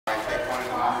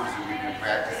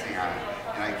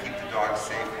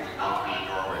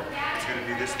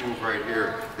this move right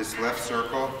here. This left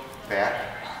circle,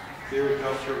 back. Here we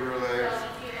go, through rear legs.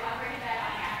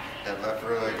 That left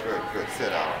rear leg, good, good.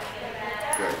 Sit out.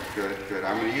 Good, good, good.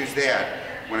 I'm going to use that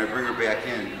when I bring her back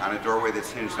in on a doorway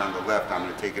that's hinged on the left. I'm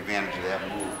going to take advantage of that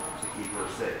move to keep her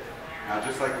safe. Now,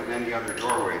 just like with any other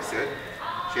doorway, sit.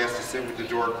 She has to sit with the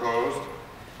door closed.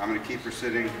 I'm going to keep her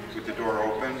sitting with the door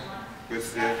open. Good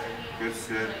sit, good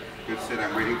sit, good sit.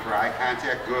 I'm waiting for eye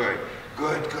contact. Good,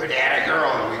 good, good. Atta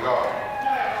girl. And we go.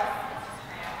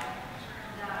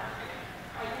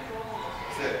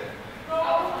 Sit.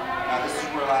 Now, this is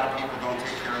where a lot of people don't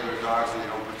take care of their dogs and they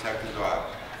don't protect the dog.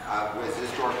 As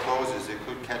this door closes, it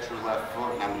could catch her left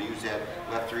foot, and I'm going to use that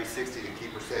left 360 to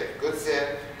keep her safe. Good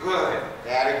sit. Good.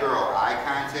 Atta girl. Eye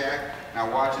contact. Now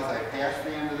watch as I pass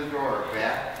the end of the door.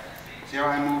 Back. See how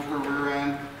I move her rear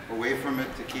end away from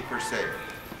it to keep her safe.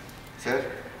 Sit.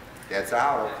 That's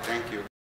out. Thank you.